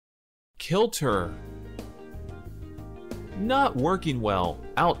Kilter. Not working well,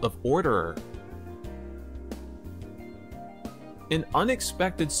 out of order. An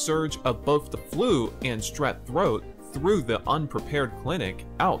unexpected surge of both the flu and strep throat threw the unprepared clinic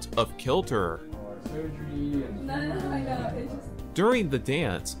out of kilter. During the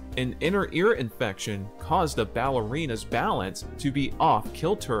dance, an inner ear infection caused a ballerina's balance to be off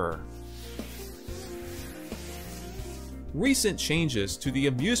kilter. Recent changes to the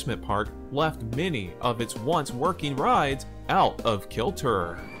amusement park left many of its once working rides out of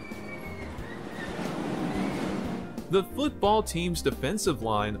kilter. The football team's defensive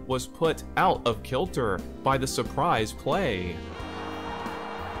line was put out of kilter by the surprise play.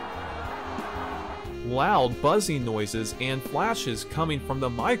 Loud buzzing noises and flashes coming from the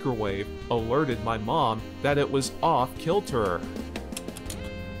microwave alerted my mom that it was off kilter.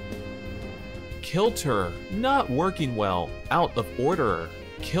 Kilter, not working well, out of order.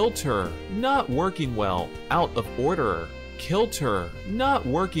 Kilter, not working well, out of order. Kilter, not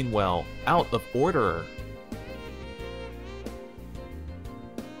working well, out of order.